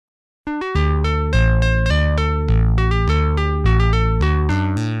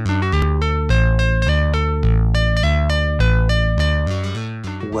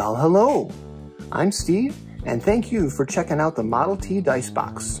hello, I'm Steve, and thank you for checking out the Model T dice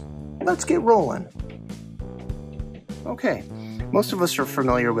box. Let's get rolling. Okay, most of us are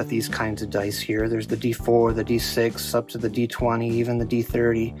familiar with these kinds of dice here. There's the D4, the D6, up to the D20, even the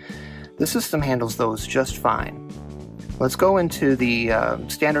D30. The system handles those just fine. Let's go into the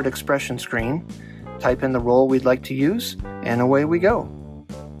standard expression screen, type in the roll we'd like to use, and away we go.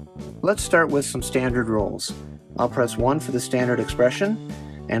 Let's start with some standard rolls. I'll press 1 for the standard expression,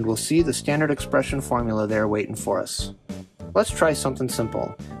 and we'll see the standard expression formula there waiting for us. Let's try something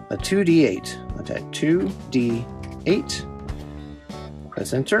simple. A 2d8. Let's add 2d8.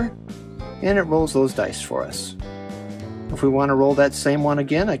 Press enter, and it rolls those dice for us. If we want to roll that same one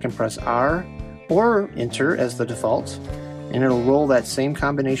again, I can press R or enter as the default, and it'll roll that same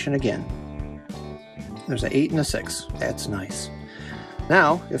combination again. There's an 8 and a 6. That's nice.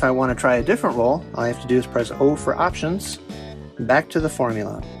 Now, if I want to try a different roll, all I have to do is press O for options, back to the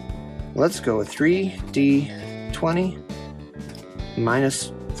formula. Let's go with 3d20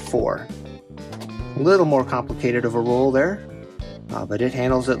 minus 4. A little more complicated of a roll there, but it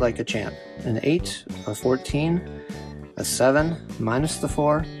handles it like a champ. An 8, a 14, a 7 minus the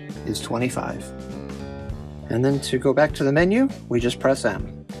 4 is 25. And then to go back to the menu, we just press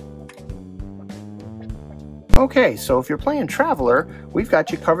M. Okay, so if you're playing Traveler, we've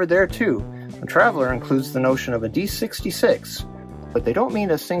got you covered there too. A Traveler includes the notion of a D66, but they don't mean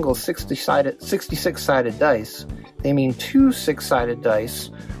a single 66-sided dice. They mean two 6-sided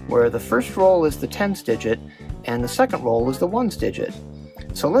dice, where the first roll is the tens digit, and the second roll is the ones digit.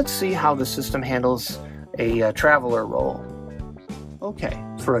 So let's see how the system handles a Traveler roll. Okay,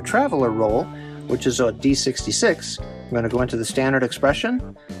 for a Traveler roll, which is a D66, I'm going to go into the standard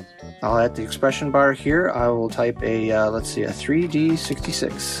expression. I'll at the expression bar here, I will type a, let's see, a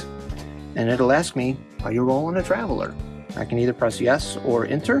 3D66. And it'll ask me, are you rolling a Traveler? I can either press yes or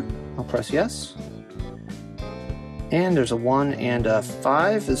enter. I'll press yes. And there's a 1 and a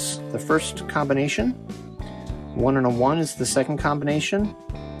 5 is the first combination. 1 and a 1 is the second combination.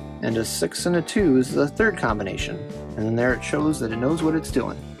 And a 6 and a 2 is the third combination. And then there it shows that it knows what it's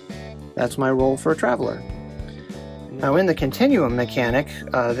doing. That's my roll for a Traveler. Now in the continuum mechanic,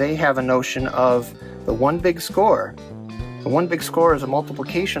 they have a notion of the one big score. The one big score is a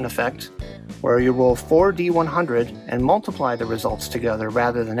multiplication effect where you roll 4d100 and multiply the results together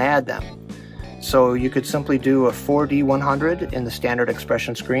rather than add them. So you could simply do a 4d100 in the standard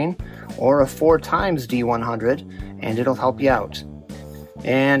expression screen, or a 4 times d100, and it'll help you out.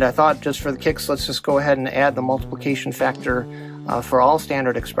 And I thought just for the kicks, let's just go ahead and add the multiplication factor for all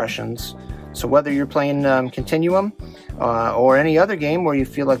standard expressions. So whether you're playing Continuum or any other game where you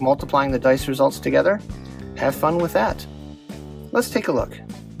feel like multiplying the dice results together, have fun with that. Let's take a look.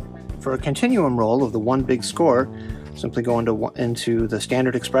 For a Continuum roll of the one big score, simply go into the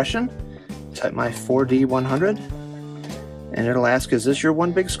standard expression, type my 4d100, and it'll ask, is this your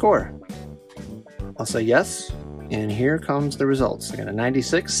one big score? I'll say yes, and here comes the results. I got a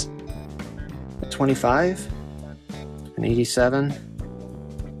 96, a 25, an 87,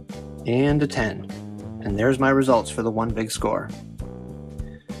 and a 10. And there's my results for the one big score.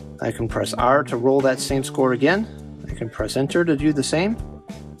 I can press R to roll that same score again. I can press enter to do the same,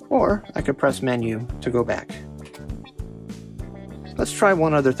 or I could press menu to go back. Let's try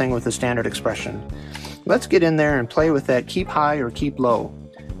one other thing with the standard expression. Let's get in there and play with that keep high or keep low.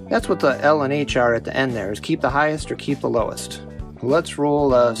 That's what the L and H are at the end there, is keep the highest or keep the lowest. Let's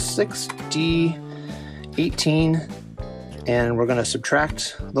roll a 6d18, and we're going to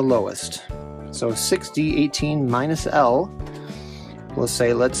subtract the lowest. So 6d18 minus L, we'll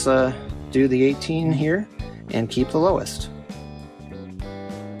say let's do the 18 here and keep the lowest.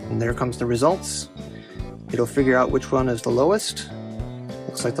 And there comes the results. It'll figure out which one is the lowest.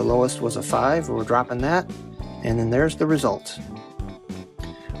 Looks like the lowest was a 5, we're dropping that. And then there's the result.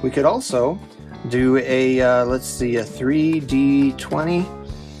 We could also do a, let's see, a 3d20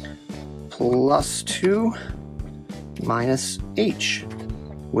 plus 2 minus H,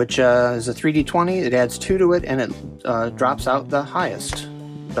 which is a 3d20. It adds 2 to it, and it drops out the highest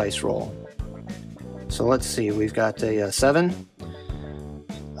dice roll. So let's see, we've got a 7,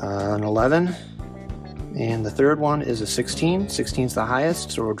 an 11, and the third one is a 16. 16 is the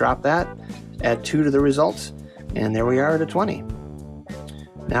highest, so we'll drop that, add 2 to the result, and there we are at a 20.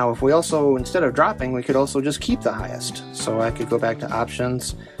 Now if we also, instead of dropping, we could also just keep the highest. So I could go back to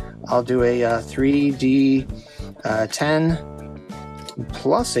options. I'll do a 3d10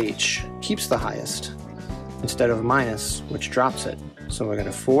 plus H, keeps the highest, instead of a minus, which drops it. So we're going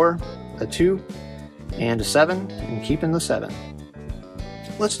to 4, a 2, and a 7, and keeping the 7.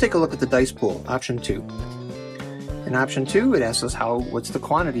 Let's take a look at the dice pool, option 2. In option 2, it asks us what's the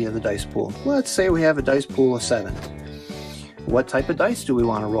quantity of the dice pool. Let's say we have a dice pool of 7. What type of dice do we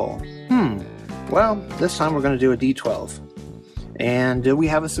want to roll? Well, this time we're going to do a D12. And do we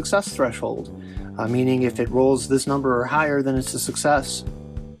have a success threshold? Meaning if it rolls this number or higher, then it's a success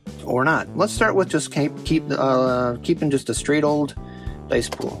or not. Let's start with just keeping just a straight old dice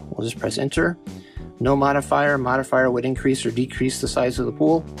pool. We'll just press enter. No modifier. Modifier would increase or decrease the size of the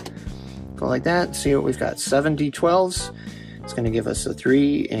pool. Go like that. See what we've got. 7 D12s. It's going to give us a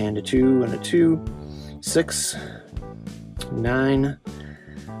 3 and a 2 and a 2. 6, 9,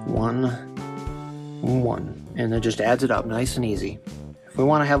 1, 1. And it just adds it up nice and easy. If we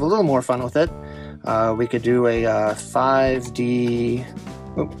want to have a little more fun with it, we could do a 5D,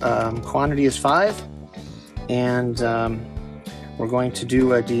 quantity is 5, and we're going to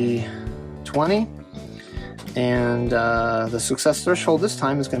do a D20, and the success threshold this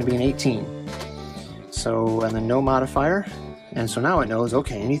time is going to be an 18. So, and then no modifier, and so now it knows,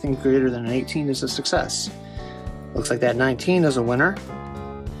 okay, anything greater than an 18 is a success. Looks like that 19 is a winner.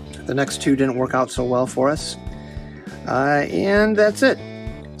 The next two didn't work out so well for us. And that's it.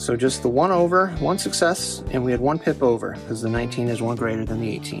 So just the 1 over, 1 success, and we had 1 pip over, because the 19 is 1 greater than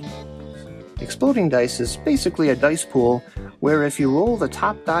the 18. Exploding dice is basically a dice pool where if you roll the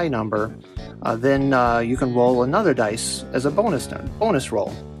top die number, then you can roll another dice as a bonus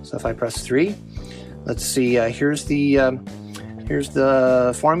roll. So if I press 3, let's see, here's the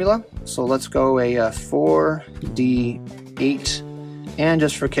formula. So let's go a 4D8, and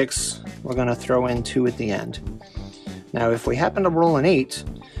just for kicks, we're going to throw in 2 at the end. Now if we happen to roll an 8,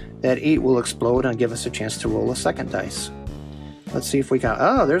 that 8 will explode and give us a chance to roll a second dice. Let's see if we got,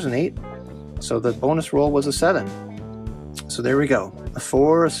 oh, there's an 8. So the bonus roll was a 7. So there we go, a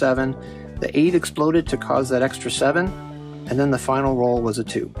 4, a 7, the 8 exploded to cause that extra 7, and then the final roll was a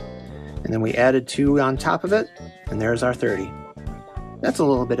 2. And then we added 2 on top of it, and there's our 30. That's a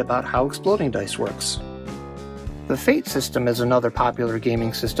little bit about how exploding dice works. The Fate system is another popular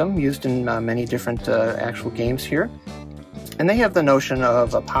gaming system used in many different actual games here. And they have the notion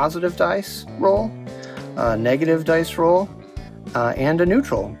of a positive dice roll, a negative dice roll, and a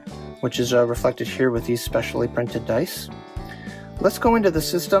neutral, which is reflected here with these specially printed dice. Let's go into the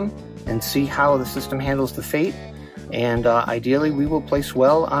system and see how the system handles the Fate, and ideally we will place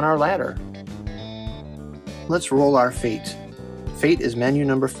well on our ladder. Let's roll our Fate. Fate is menu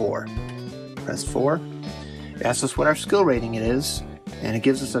number 4. Press 4. It asks us what our skill rating it is, and it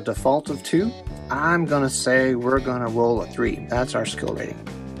gives us a default of 2. I'm going to say we're going to roll a 3. That's our skill rating.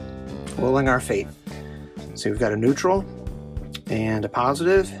 Rolling our Fate. So we've got a neutral, and a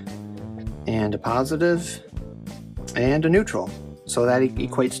positive, and a positive, and a neutral. So that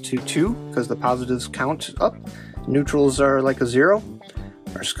equates to 2, because the positives count up. Neutrals are like a 0.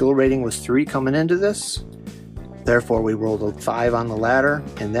 Our skill rating was 3 coming into this. Therefore, we rolled a 5 on the ladder,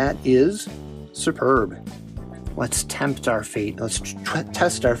 and that is superb. Let's tempt our Fate. Let's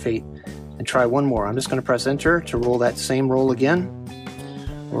test our Fate and try one more. I'm just going to press enter to roll that same roll again.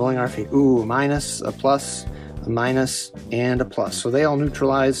 Rolling our Fate. Ooh, minus, a plus, a minus, and a plus. So they all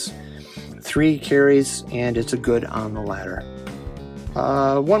neutralize. 3 carries, and it's a good on the ladder.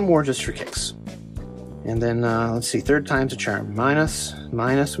 One more just for kicks. And then, let's see, third time's a charm. Minus,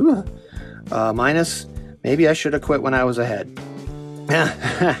 minus, ooh, minus. Maybe I should have quit when I was ahead.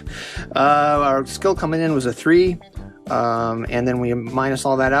 Our skill coming in was a 3, and then we minus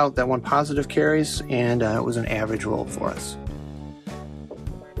all that out. That one positive carries, and it was an average roll for us.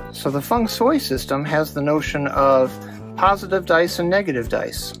 So the Feng Shui system has the notion of positive dice and negative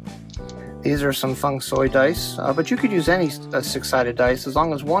dice. These are some Feng Shui dice, but you could use any 6-sided dice as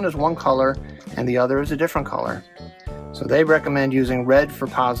long as one is one color and the other is a different color. So they recommend using red for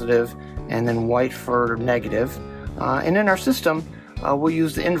positive and then white for negative. And in our system, we'll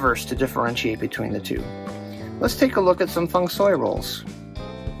use the inverse to differentiate between the two. Let's take a look at some Feng Shui rolls.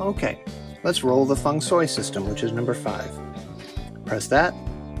 Okay, let's roll the Feng Shui system, which is number 5. Press that.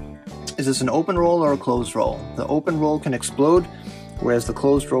 Is this an open roll or a closed roll? The open roll can explode, whereas the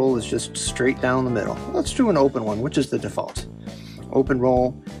closed roll is just straight down the middle. Let's do an open one, which is the default. Open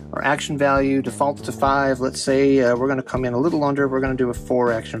roll, our action value defaults to 5. Let's say we're going to come in a little under. We're going to do a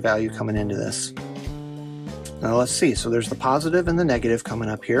 4 action value coming into this. Now let's see. So there's the positive and the negative coming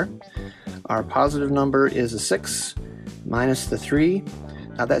up here. Our positive number is a 6 minus the 3.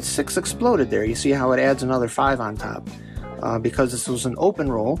 Now that 6 exploded there. You see how it adds another 5 on top. Because this was an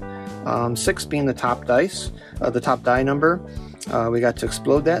open roll, 6 being the top dice, the top die number, we got to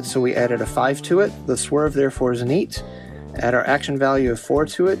explode that, so we added a 5 to it. The swerve therefore is an 8. Add our action value of 4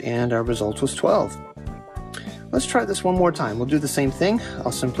 to it, and our result was 12. Let's try this one more time. We'll do the same thing.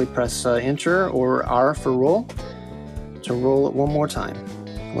 I'll simply press enter or R for roll. to roll it one more time.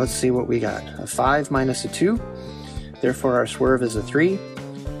 Let's see what we got. A 5 minus a 2, therefore our swerve is a 3.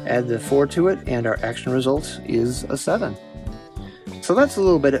 Add the 4 to it, and our action result is a 7. So that's a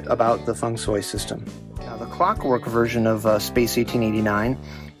little bit about the Feng Shui system. Now, the clockwork version of Space 1889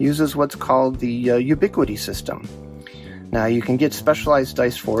 uses what's called the ubiquity system. Now, you can get specialized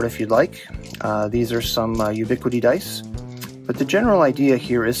dice for it if you'd like. These are some ubiquity dice. But the general idea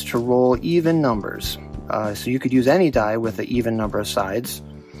here is to roll even numbers. So you could use any die with an even number of sides.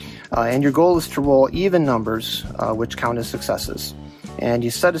 And your goal is to roll even numbers, which count as successes. And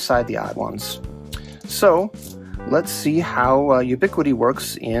you set aside the odd ones. So, let's see how ubiquity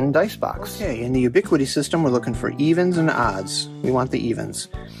works in Dicebox. Okay, in the ubiquity system, we're looking for evens and odds. We want the evens.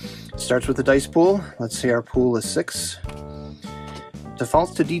 Starts with the dice pool. Let's say our pool is 6.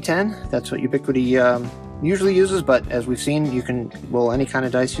 Defaults to D10. That's what ubiquity usually uses, but as we've seen, you can roll any kind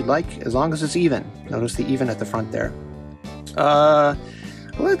of dice you'd like, as long as it's even. Notice the even at the front there.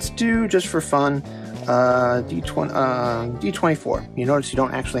 Let's do, just for fun, D24. You notice you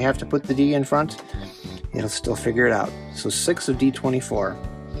don't actually have to put the D in front. It'll still figure it out. So 6 of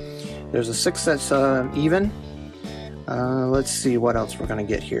D24. There's a 6 that's even. Let's see what else we're going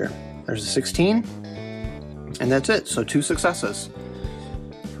to get here. There's a 16. And that's it. So 2 successes.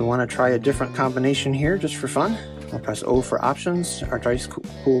 If we want to try a different combination here, just for fun, I'll press O for options. Our dice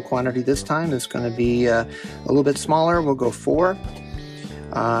pool quantity this time is going to be a little bit smaller. We'll go 4.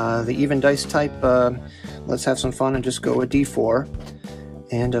 The even dice type, let's have some fun and just go with D4.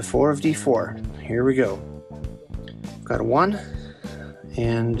 And a 4 of D4. Here we go. Got a 1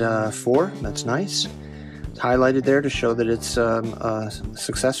 and 4. That's nice. It's highlighted there to show that it's a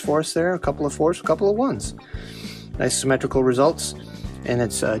success for us there. A couple of 4s, a couple of 1s. Nice symmetrical results. And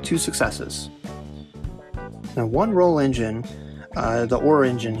it's 2 successes. Now, one roll engine, the OR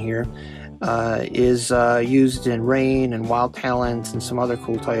engine here, is used in Rain and Wild Talents and some other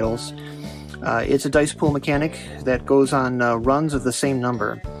cool titles. It's a dice pool mechanic that goes on runs of the same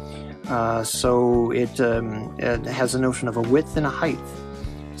number. So it has a notion of a width and a height.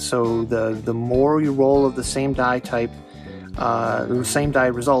 So the more you roll of the same die type, the same die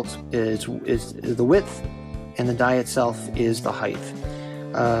result is the width, and the die itself is the height.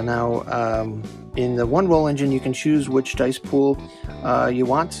 Now, in the one roll engine, you can choose which dice pool you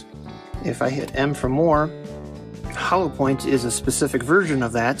want. If I hit M for more, Hollow Point is a specific version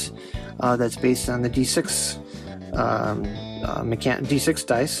of that that's based on the D6 D6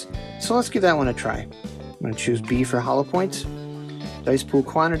 dice. So let's give that one a try. I'm going to choose B for Hollow Point. Dice pool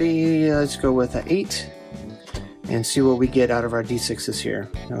quantity, let's go with 8 and see what we get out of our D6s here.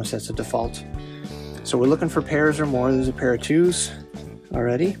 Notice that's a default. So we're looking for pairs or more. There's a pair of 2s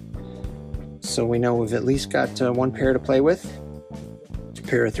already. So we know we've at least got 1 pair to play with. A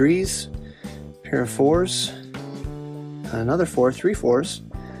pair of 3s, a pair of 4s, another 4, 3 4s,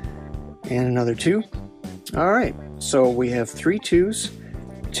 and another 2. All right, so we have 3 2s,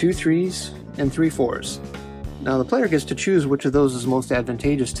 2 3s, and 3 4s. Now the player gets to choose which of those is most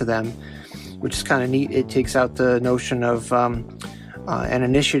advantageous to them, which is kind of neat. It takes out the notion of an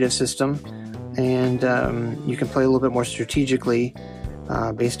initiative system, and you can play a little bit more strategically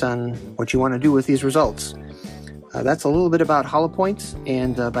based on what you want to do with these results. That's a little bit about Hollow Point,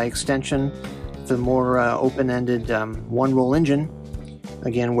 and by extension, the more open-ended one-roll engine,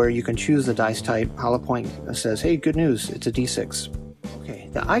 again, where you can choose the dice type. Hollow Point says, hey, good news, it's a D6. Okay,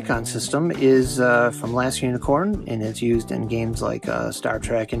 the icon system is from Last Unicorn, and it's used in games like Star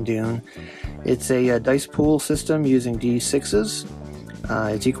Trek and Dune. It's a dice pool system using D6s.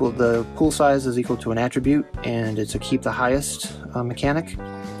 It's equal. The pool size is equal to an attribute, and it's a keep the highest mechanic.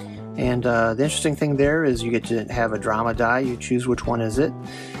 And the interesting thing there is you get to have a drama die. You choose which one is it,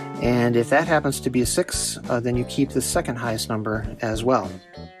 and if that happens to be a 6, then you keep the second highest number as well.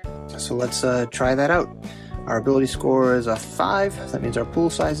 So let's try that out. Our ability score is a 5. That means our pool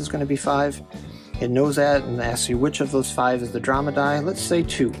size is going to be 5. It knows that and asks you which of those 5 is the drama die. Let's say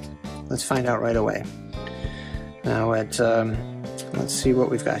 2. Let's find out right away. Now at let's see what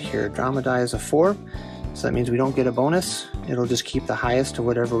we've got here. Drama die is a 4, so that means we don't get a bonus. It'll just keep the highest of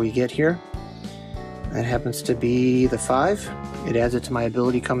whatever we get here. That happens to be the 5. It adds it to my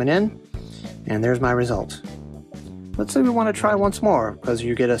ability coming in, and there's my result. Let's say we want to try once more, because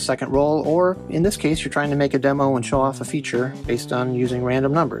you get a second roll, or in this case, you're trying to make a demo and show off a feature based on using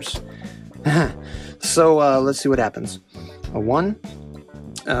random numbers. So let's see what happens. A 1,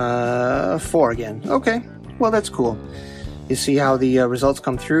 4 again. Okay, well that's cool. You see how the results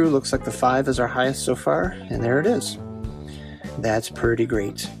come through. Looks like the 5 is our highest so far, and there it is. That's pretty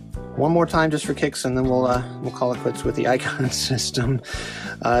great. One more time just for kicks, and then we'll call it quits with the icon system.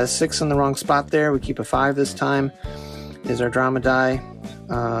 6 in the wrong spot there. We keep a 5 this time. is our drama die,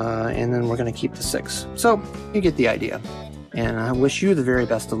 and then we're going to keep the 6. So you get the idea. And I wish you the very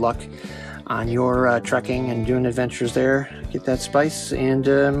best of luck on your trekking and doing adventures there. Get that spice and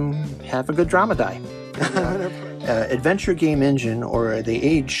have a good drama die. Adventure game engine, or the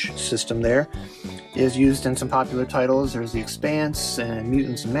age system there, is used in some popular titles. There's The Expanse and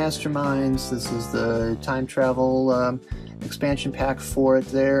Mutants and Masterminds. This is the time travel expansion pack for it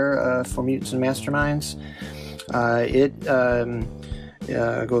there, for Mutants and Masterminds. It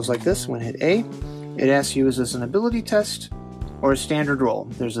goes like this. When hit A, it asks you, is this an ability test or a standard roll?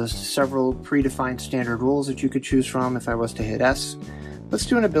 There's several predefined standard rolls that you could choose from. If I was to hit S, let's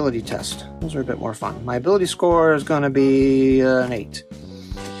do an ability test. Those are a bit more fun. My ability score is going to be an 8.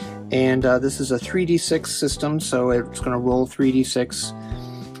 And this is a 3d6 system, so it's going to roll 3d6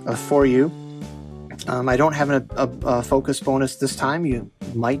 for you. I don't have a focus bonus this time. You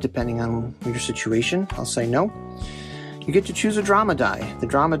might, depending on your situation. I'll say no. You get to choose a drama die. The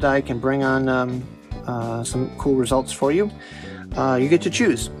drama die can bring on some cool results for you. You get to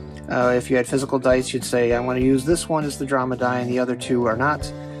choose. If you had physical dice, you'd say, I want to use this one as the drama die and the other 2 are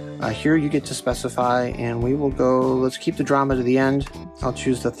not. Here you get to specify, and we will go, let's keep the drama to the end. I'll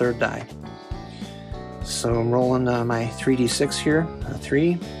choose the 3rd die. So I'm rolling my 3d6 here, a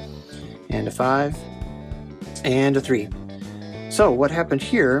 3, and a 5, and a 3. So what happened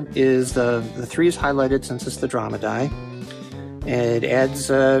here is the 3 is highlighted since it's the drama die. It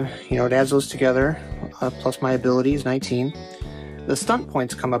adds, it adds those together, plus my ability is 19. The stunt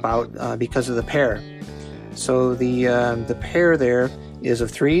points come about because of the pair. So the pair there is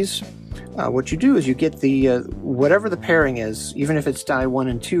of 3s. What you do is you get the whatever the pairing is, even if it's die 1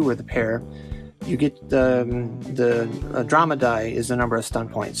 and 2 or the pair, you get the drama die is the number of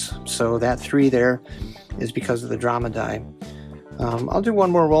stunt points. So that 3 there is because of the drama die. I'll do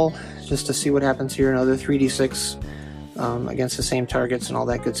one more roll just to see what happens here. Another 3d6 against the same targets and all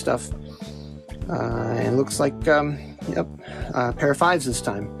that good stuff. And looks like, yep, a pair of 5s this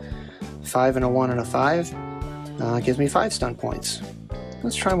time. 5 and a 1 and a 5 gives me 5 stunt points.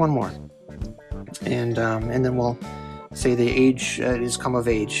 Let's try one more. And then we'll say the age is come of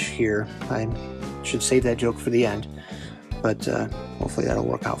age here. I should save that joke for the end, but hopefully that'll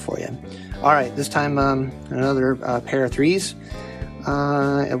work out for you. All right, this time another pair of 3s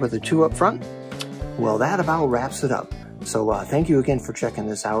with a 2 up front. Well, that about wraps it up. So thank you again for checking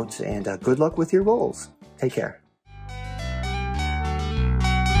this out, and good luck with your rolls. Take care.